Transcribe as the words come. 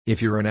If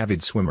you're an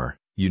avid swimmer,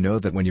 you know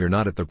that when you're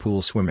not at the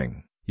pool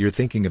swimming, you're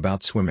thinking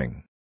about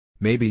swimming.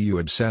 Maybe you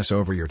obsess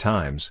over your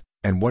times,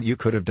 and what you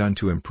could have done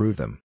to improve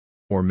them.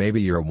 Or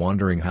maybe you're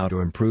wondering how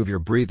to improve your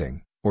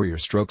breathing, or your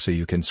stroke so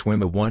you can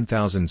swim a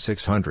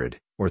 1,600,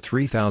 or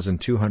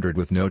 3,200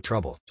 with no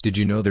trouble. Did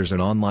you know there's an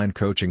online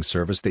coaching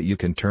service that you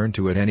can turn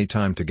to at any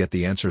time to get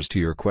the answers to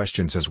your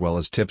questions as well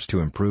as tips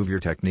to improve your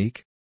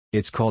technique?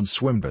 It's called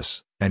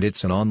SwimVis, and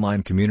it's an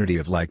online community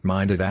of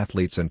like-minded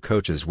athletes and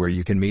coaches where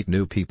you can meet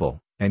new people,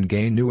 and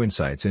gain new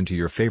insights into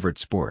your favorite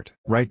sport.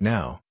 Right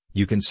now,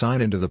 you can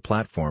sign into the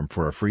platform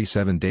for a free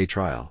 7-day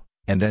trial,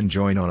 and then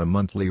join on a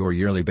monthly or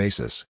yearly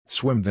basis.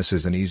 SwimVis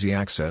is an easy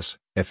access,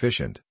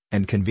 efficient,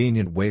 and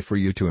convenient way for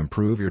you to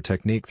improve your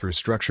technique through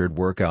structured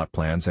workout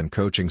plans and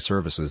coaching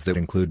services that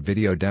include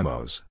video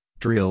demos,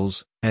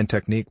 drills, and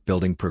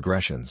technique-building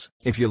progressions.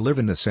 If you live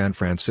in the San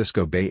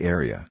Francisco Bay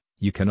Area,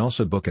 you can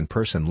also book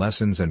in-person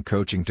lessons and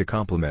coaching to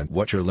complement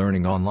what you're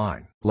learning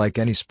online. Like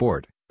any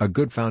sport, a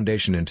good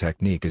foundation in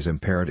technique is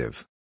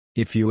imperative.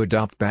 If you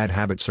adopt bad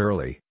habits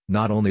early,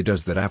 not only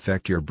does that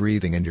affect your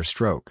breathing and your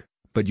stroke,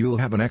 but you'll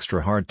have an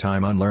extra hard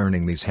time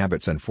unlearning these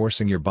habits and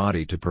forcing your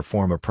body to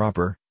perform a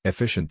proper,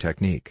 efficient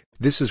technique.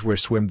 This is where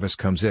SwimVis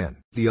comes in.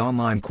 The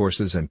online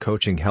courses and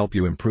coaching help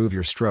you improve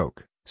your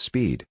stroke,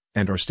 speed,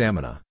 and/or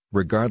stamina,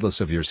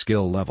 regardless of your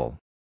skill level.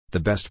 The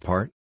best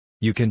part?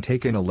 You can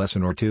take in a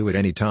lesson or two at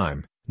any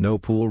time, no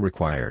pool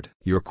required.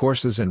 Your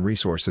courses and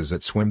resources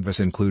at SwimVis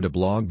include a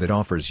blog that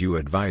offers you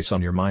advice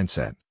on your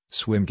mindset,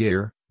 swim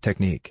gear,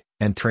 technique,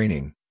 and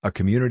training, a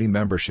community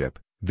membership,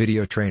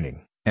 video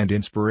training, and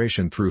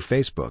inspiration through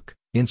Facebook,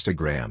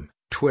 Instagram,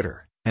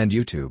 Twitter, and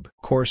YouTube.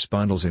 Course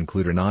bundles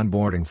include an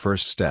onboarding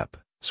first step,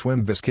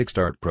 SwimVis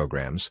Kickstart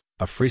programs,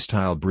 a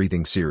freestyle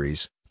breathing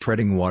series,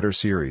 treading water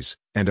series,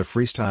 and a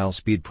freestyle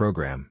speed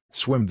program.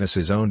 SwimVis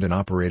is owned and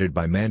operated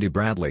by Mandy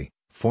Bradley,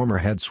 former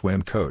head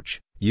swim coach,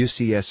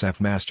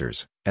 UCSF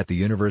Masters, at the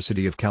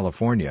University of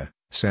California,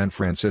 San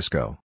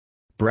Francisco.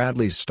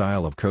 Bradley's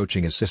style of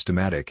coaching is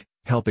systematic,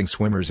 helping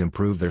swimmers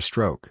improve their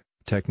stroke,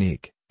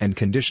 technique, and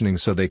conditioning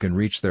so they can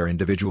reach their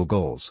individual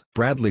goals.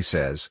 Bradley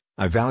says,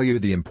 "I value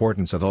the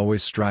importance of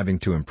always striving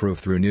to improve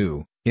through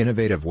new,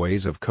 innovative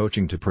ways of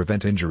coaching to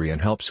prevent injury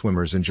and help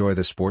swimmers enjoy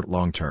the sport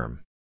long-term.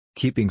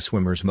 Keeping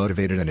swimmers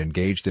motivated and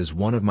engaged is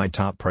one of my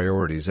top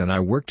priorities, and I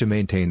work to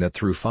maintain that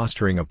through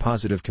fostering a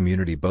positive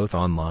community both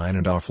online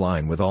and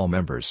offline with all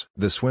members."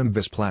 The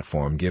SwimVis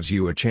platform gives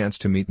you a chance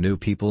to meet new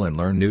people and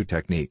learn new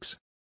techniques.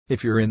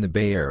 If you're in the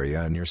Bay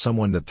Area and you're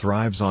someone that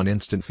thrives on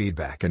instant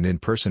feedback and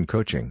in-person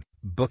coaching,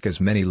 book as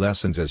many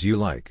lessons as you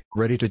like.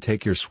 Ready to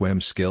take your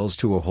swim skills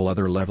to a whole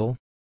other level?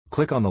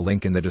 Click on the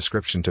link in the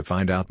description to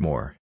find out more.